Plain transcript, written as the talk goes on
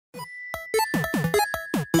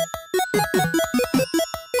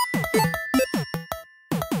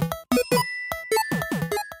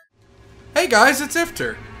guys, it's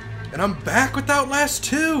Ifter, and I'm back with Outlast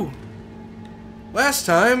 2. Last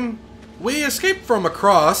time, we escaped from a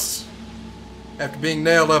cross after being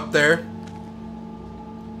nailed up there.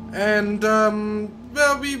 And,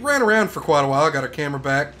 well, we ran around for quite a while, got our camera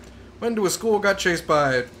back, went to a school, got chased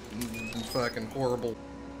by a fucking horrible,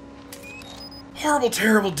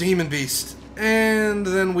 terrible demon beast. And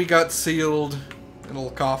then we got sealed in a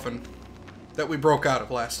little coffin that we broke out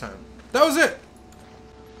of last time. That was it.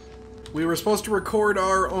 We were supposed to record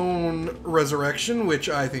our own resurrection, which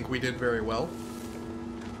I think we did very well.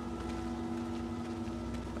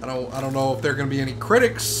 I don't know if there are going to be any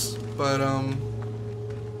critics, but I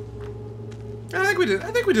think we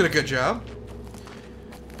did a good job.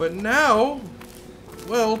 But now,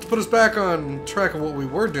 well, to put us back on track of what we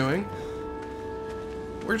were doing,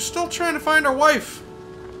 we're still trying to find our wife.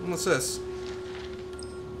 What's this?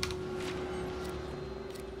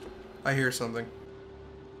 I hear something.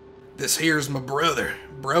 This here's my brother,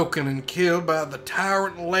 broken and killed by the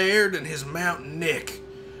tyrant Laird and his mountain Nick,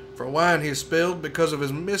 for wine he spilled because of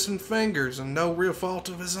his missing fingers and no real fault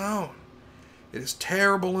of his own. It is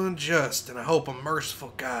terrible and unjust, and I hope a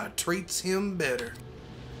merciful God treats him better.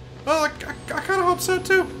 Well, I kind of hope so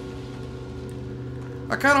too.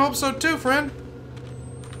 I kind of hope so too, friend.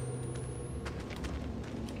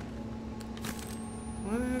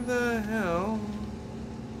 What the hell?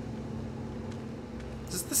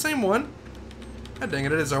 Is this the same one? God dang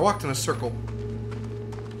it, it is. I walked in a circle.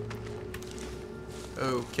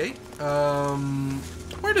 Okay.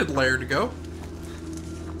 Where did Laird go?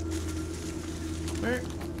 Where?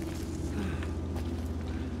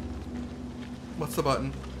 What's the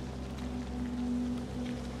button?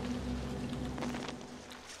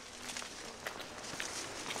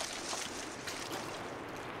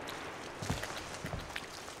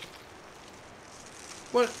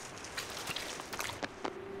 What?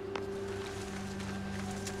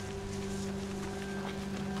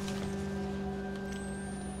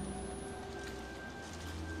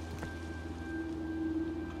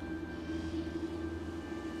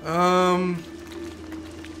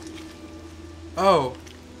 Oh.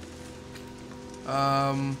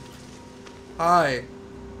 Hi.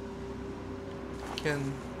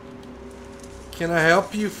 Can I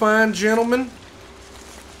help you, fine gentlemen?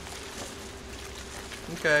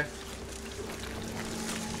 Okay.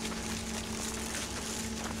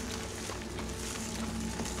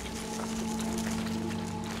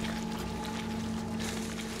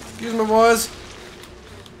 Excuse me, boys.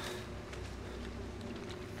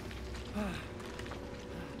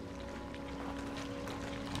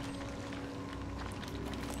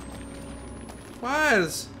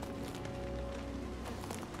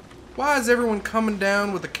 Why is everyone coming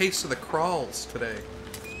down with a case of the crawls today?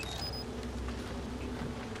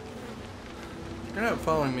 They're not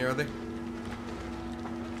following me, are they?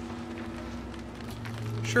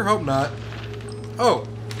 Sure hope not. Oh,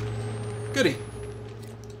 goody.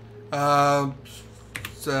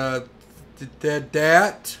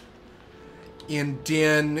 That and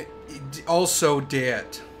then also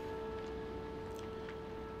that.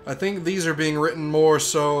 I think these are being written more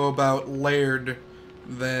so about Laird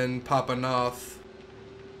than Papa Knoth.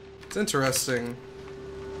 It's interesting,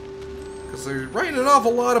 because they're writing an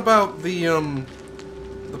awful lot about the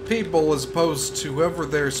people as opposed to whoever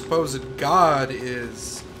their supposed god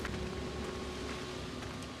is.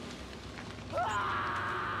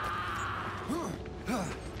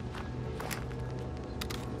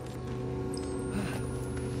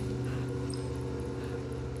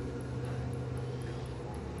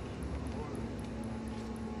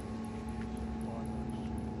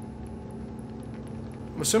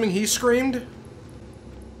 I'm assuming he screamed?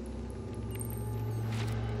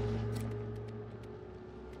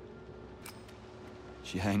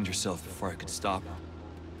 She hanged herself before I could stop her.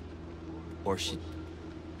 Or she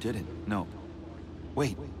didn't. No.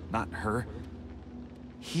 Wait, not her.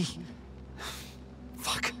 He.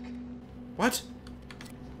 Fuck. What?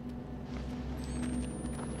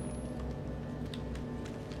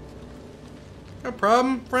 No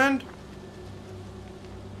problem, friend?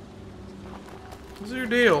 What's your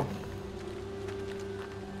deal?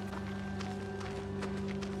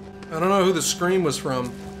 I don't know who the scream was from,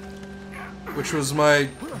 which was my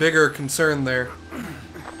bigger concern there.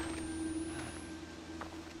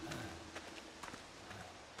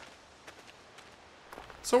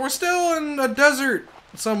 So we're still in a desert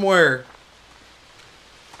somewhere.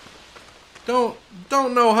 Don't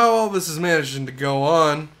know how all this is managing to go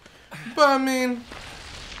on, but I mean,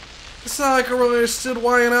 it's not like I really understood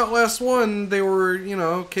why in Outlast 1 they were, you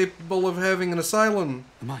know, capable of having an asylum.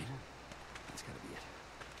 Mine. That's gotta be it.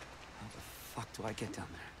 How the fuck do I get down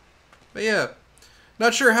there? But yeah,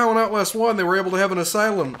 not sure how in Outlast 1 they were able to have an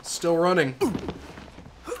asylum still running.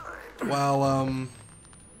 While,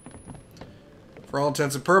 for all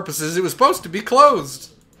intents and purposes, it was supposed to be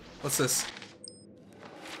closed. What's this?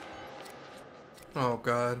 Oh,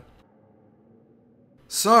 God.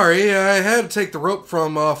 Sorry, I had to take the rope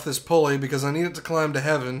from off this pulley because I needed to climb to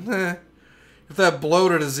heaven. If that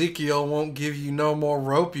bloated Ezekiel won't give you no more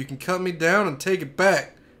rope, you can cut me down and take it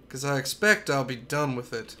back, because I expect I'll be done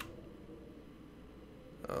with it.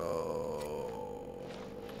 Oh.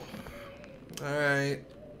 Alright.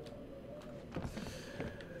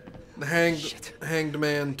 The hanged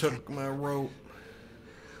man took my rope.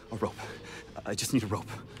 A rope. I just need a rope.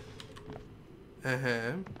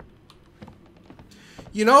 Uh-huh.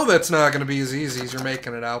 You know that's not going to be as easy as you're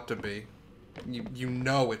making it out to be. You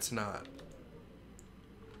know it's not.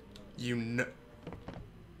 You know...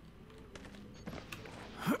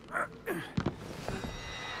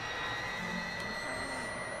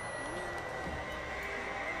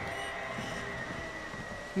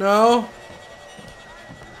 No.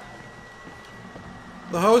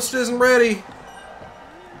 The host isn't ready.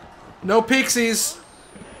 No pixies.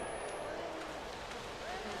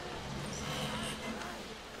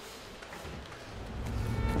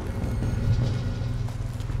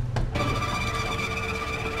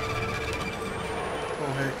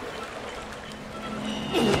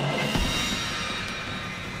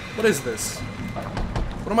 What is this?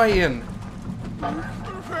 What am I in?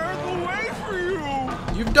 Prepare the way for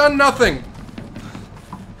you! You've done nothing!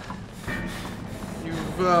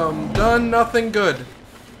 You've, done nothing good.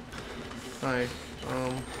 Hi,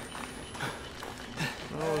 oh.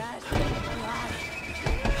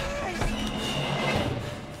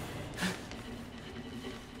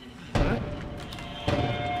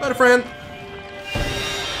 Later, friend.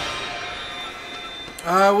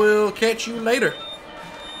 I will catch you later.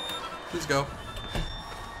 Please go.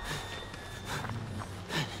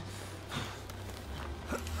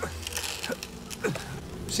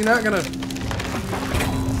 Is he not gonna...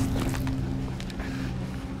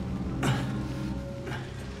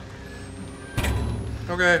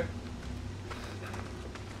 Okay.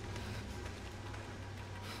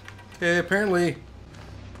 Okay, apparently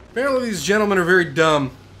these gentlemen are very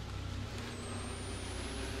dumb.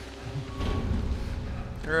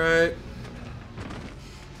 Alright.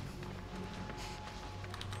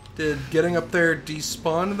 Did getting up there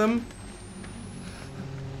despawn them?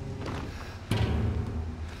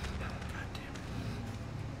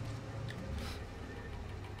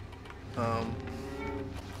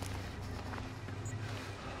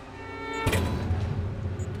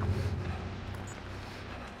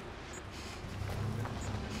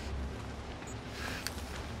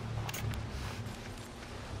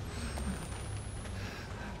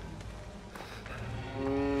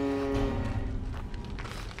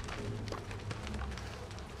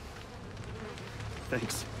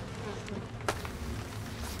 Thanks.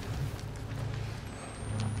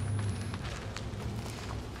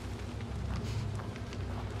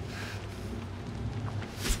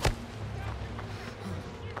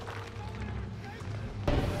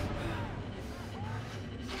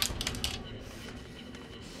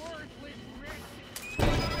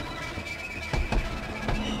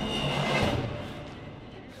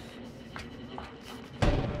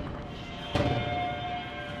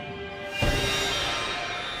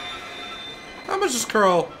 How much is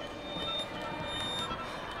Carl?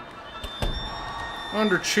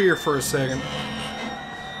 Under cheer for a second.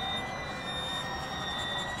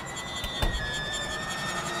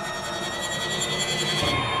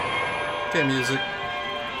 Okay, music.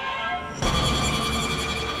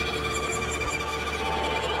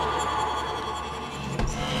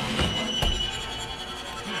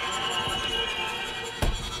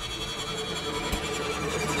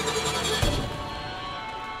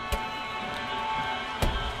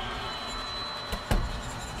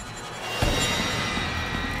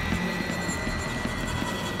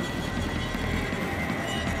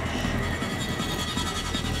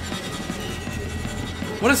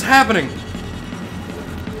 What is happening?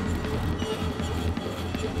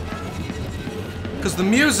 Because the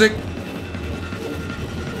music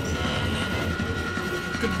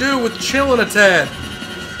could do with chilling a tad.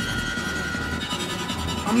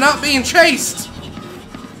 I'm not being chased.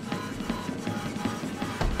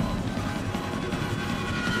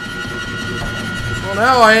 Well,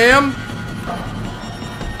 now I am.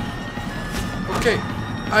 Okay,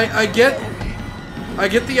 I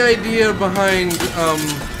get the idea behind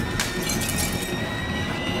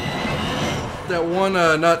that one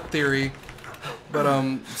nut theory, but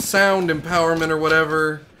sound empowerment or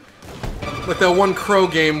whatever. Like that one Crow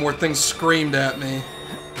game where things screamed at me.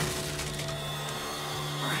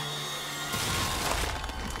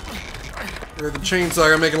 Or the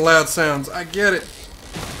chainsaw are making loud sounds. I get it.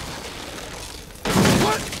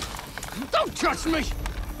 What? Don't touch me!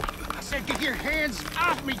 I said get your hands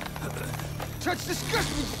off me! Touch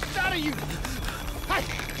disgusts me out of you! Hey!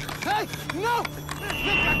 Hey! No!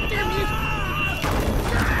 God damn you!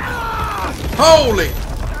 Holy!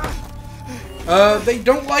 They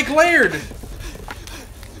don't like Laird.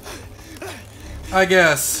 I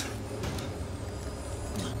guess.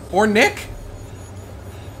 Or Nick?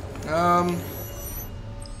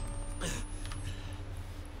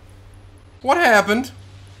 What happened?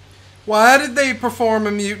 Why did they perform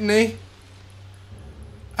a mutiny?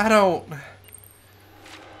 I don't...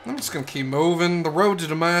 I'm just gonna keep moving. The road to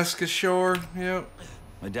Damascus, sure. Yep.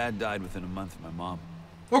 My dad died within a month of my mom.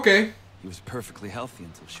 Okay. He was perfectly healthy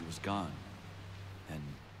until she was gone. And...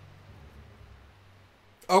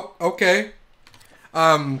 Oh, okay.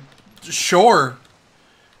 Sure.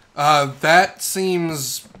 That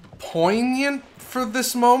seems poignant for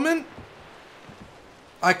this moment.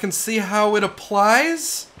 I can see how it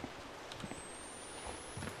applies.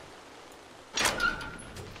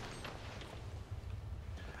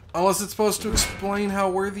 Unless it's supposed to explain how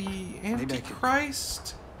we're the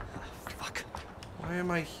Antichrist. Fuck. Why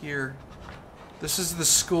am I here? This is the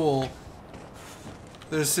school.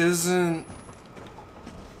 This isn't...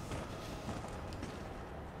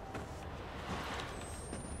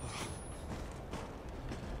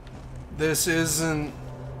 This isn't...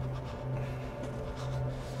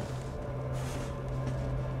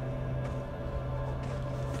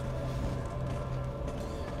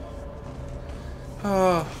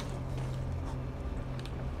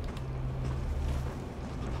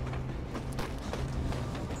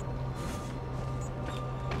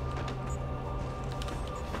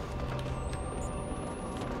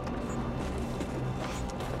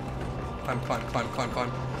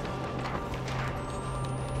 Climb.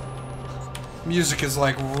 Music is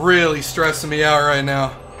like really stressing me out right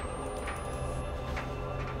now.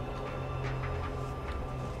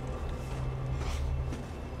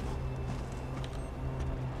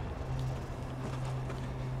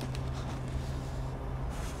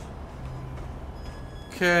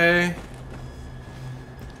 Okay.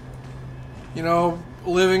 You know,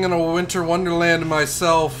 living in a winter wonderland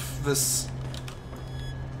myself, this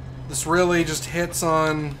really just hits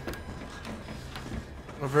on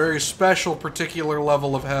a very special, particular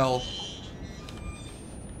level of hell.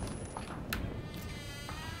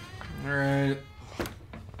 Alright.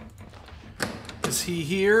 Is he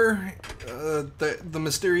here? The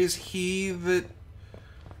mysterious he that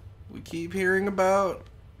we keep hearing about?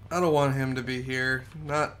 I don't want him to be here.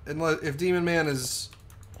 Not unless if Demon Man is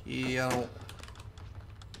he, I don't...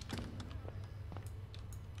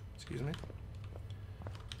 Excuse me?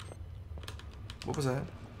 What was that?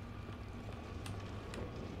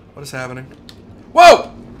 What is happening?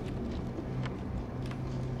 Whoa!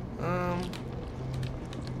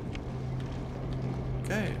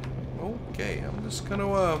 Okay. Okay, I'm just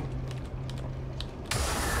gonna,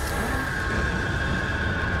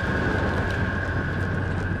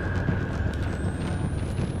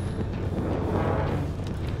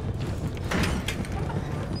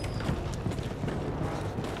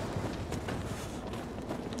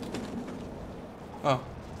 Oh.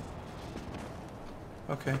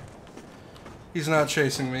 Okay. He's not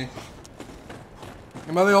chasing me.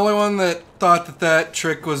 Am I the only one that thought that that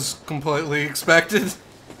trick was completely expected?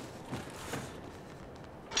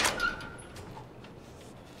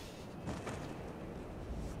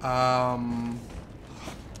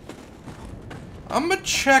 I'm gonna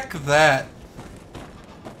check that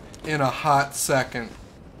in a hot second.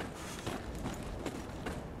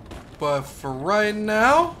 But for right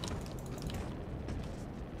now,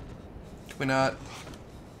 can we not?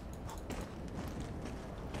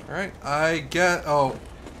 Alright, I get... Oh.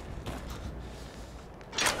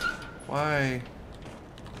 Why?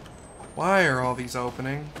 Why are all these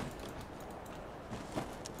opening?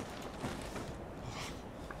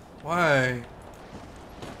 Why?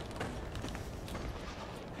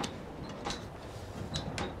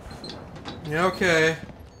 Yeah, okay.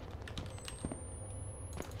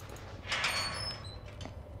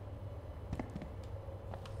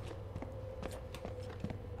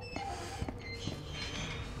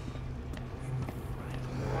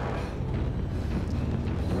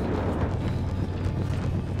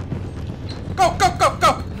 Go, go, go,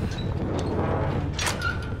 go!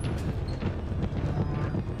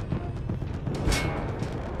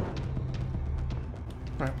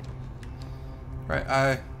 Right.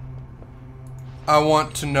 Right, I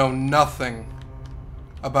want to know nothing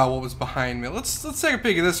about what was behind me. Let's take a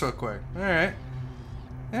peek at this real quick. All right.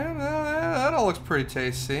 Yeah, that all looks pretty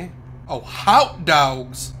tasty. Oh, hot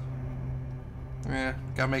dogs. Yeah,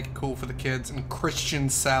 gotta make it cool for the kids. And Christian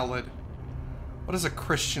salad. What is a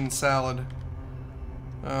Christian salad?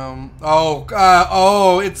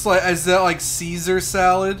 It's like, is that like Caesar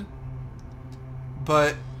salad?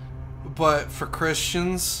 But for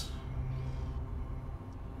Christians?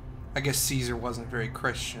 I guess Caesar wasn't very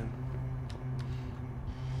Christian.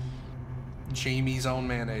 Jamie's own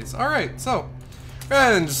mayonnaise. Alright, so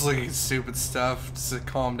rather than just looking at stupid stuff, just to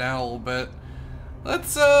calm down a little bit,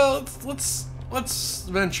 let's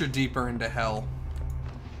venture deeper into hell.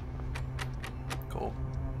 Cool.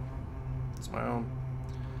 It's my own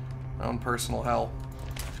personal hell.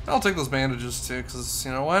 I'll take those bandages too, because,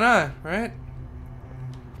 you know, why not, right?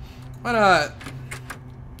 Why not?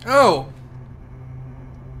 Oh!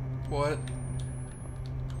 What?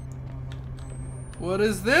 What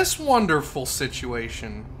is this wonderful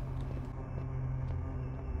situation?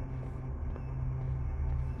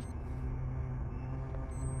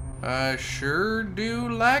 I sure do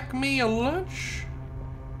like me a lunch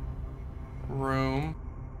room.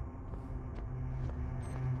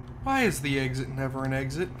 Why is the exit never an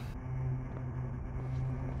exit?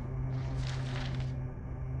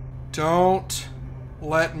 Don't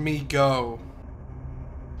let me go.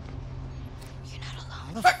 You're not alone.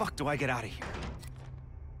 How the fuck do I get out of here?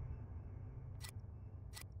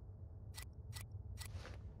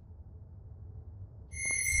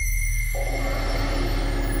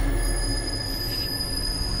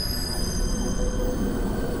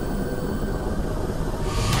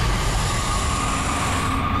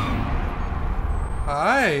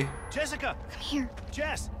 Hi. Jessica! Come here.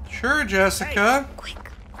 Jess! Sure, Jessica. Hey. Quick.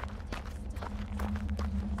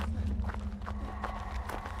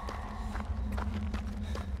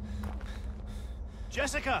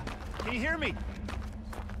 Jessica! Can you hear me?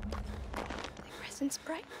 Thy presence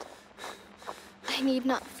bright. I need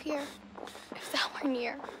not fear, if thou art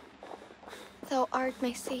near. Thou art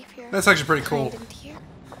my savior. That's actually pretty cool. Kind and dear.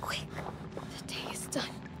 Quick, the day is done.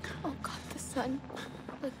 Oh God, the sun,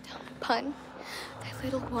 look down upon thy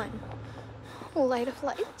little one. O light of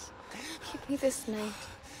light, keep me this night,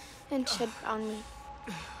 and shed on me.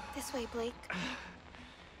 This way, Blake.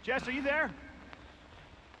 Jess, are you there?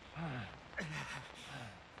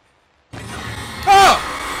 Oh!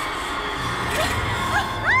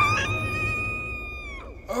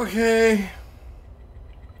 Okay.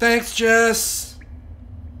 Thanks, Jess.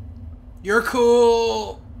 You're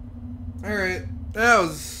cool. Alright. That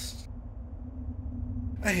was...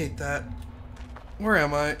 I hate that. Where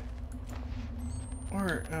am I?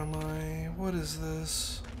 Where am I? What is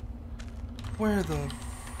this? Where the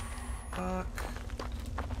fuck?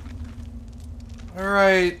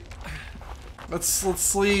 Alright.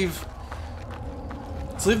 Let's leave.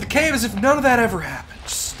 Let's leave the cave as if none of that ever happened.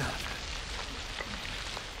 Just stop it.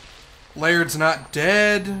 Laird's not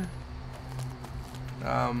dead.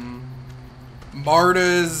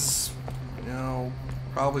 Marta's, you know,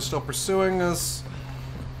 probably still pursuing us.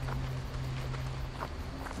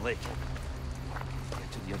 Lake.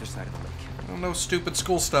 Get to the other side of the lake. Well, no stupid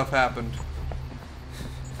school stuff happened.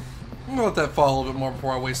 I'm gonna let that fall a little bit more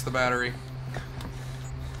before I waste the battery.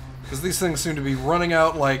 Because these things seem to be running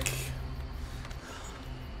out like...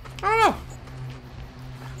 I don't know.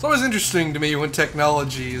 It's always interesting to me when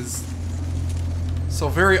technology is so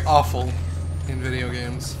very awful in video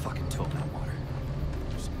games. Fucking tilt that water.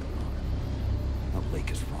 There's something wrong. That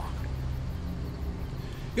lake is wrong.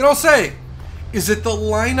 You don't say! Is it the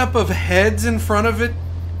lineup of heads in front of it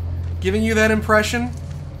giving you that impression?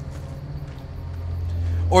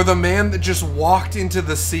 Or the man that just walked into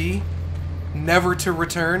the sea, never to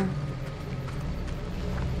return?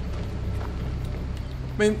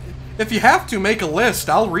 I mean, if you have to, make a list.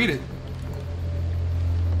 I'll read it.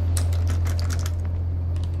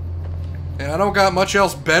 And I don't got much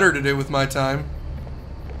else better to do with my time.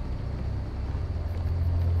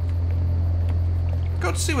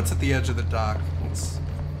 Go see what's at the edge of the dock.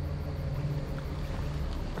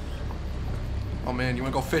 Oh man, you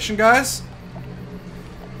wanna go fishing, guys?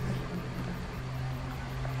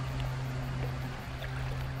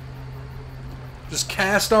 Just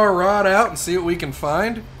cast our rod out and see what we can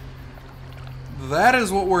find? That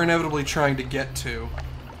is what we're inevitably trying to get to.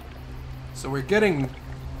 So we're getting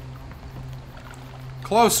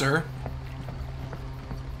closer.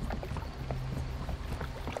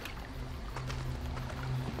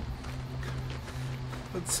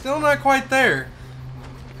 But still not quite there.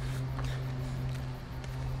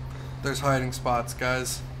 There's hiding spots,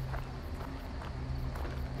 guys.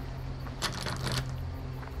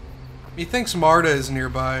 He thinks Marta is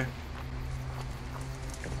nearby.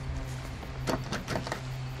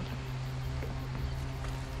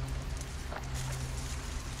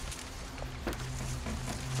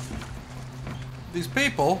 These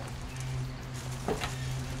people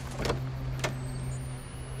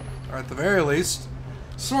are, at the very least,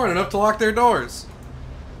 smart enough to lock their doors.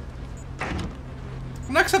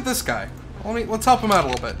 Next up, this guy. Let's help him out a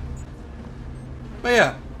little bit. But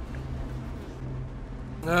yeah.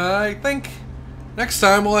 I think next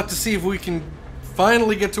time we'll have to see if we can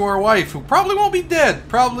finally get to our wife, who probably won't be dead.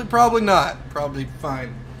 Probably not. Probably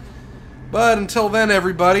fine. But until then,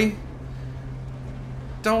 everybody,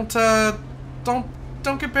 don't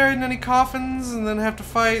get buried in any coffins and then have to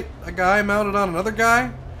fight a guy mounted on another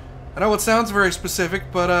guy. I know it sounds very specific,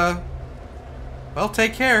 but well,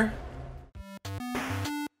 take care.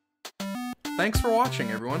 Thanks for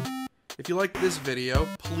watching, everyone. If you liked this video,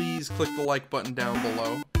 please click the like button down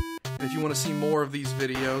below. And if you want to see more of these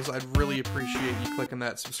videos, I'd really appreciate you clicking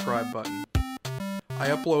that subscribe button. I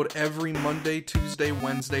upload every Monday, Tuesday,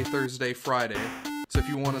 Wednesday, Thursday, Friday, so if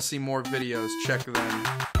you want to see more videos, check them.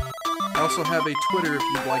 I also have a Twitter if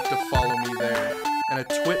you'd like to follow me there, and a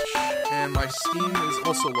Twitch, and my Steam is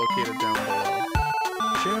also located down below.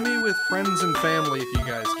 Share me with friends and family if you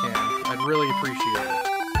guys can. I'd really appreciate it.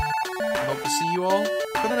 I hope to see you all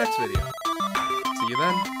for the next video. See you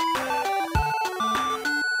then.